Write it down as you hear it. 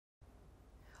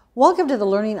Welcome to the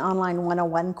Learning Online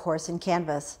 101 course in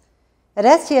Canvas. At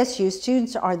SDSU,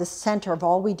 students are the center of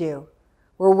all we do.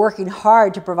 We're working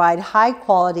hard to provide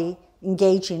high-quality,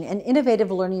 engaging, and innovative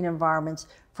learning environments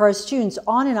for our students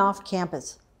on and off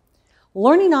campus.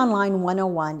 Learning Online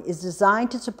 101 is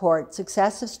designed to support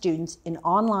success of students in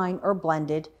online or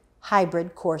blended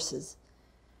hybrid courses.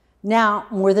 Now,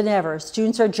 more than ever,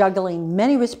 students are juggling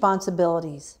many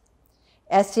responsibilities.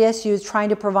 SDSU is trying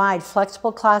to provide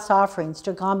flexible class offerings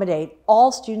to accommodate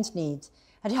all students' needs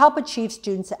and to help achieve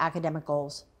students' academic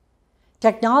goals.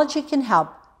 Technology can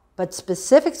help, but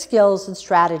specific skills and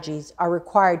strategies are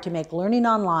required to make learning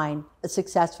online a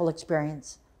successful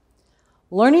experience.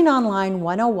 Learning Online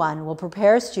 101 will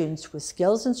prepare students with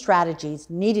skills and strategies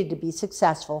needed to be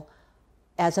successful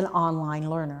as an online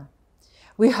learner.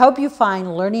 We hope you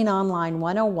find Learning Online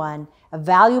 101 a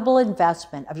valuable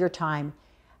investment of your time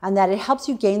and that it helps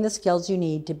you gain the skills you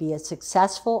need to be a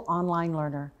successful online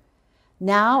learner,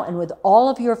 now and with all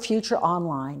of your future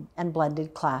online and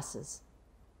blended classes.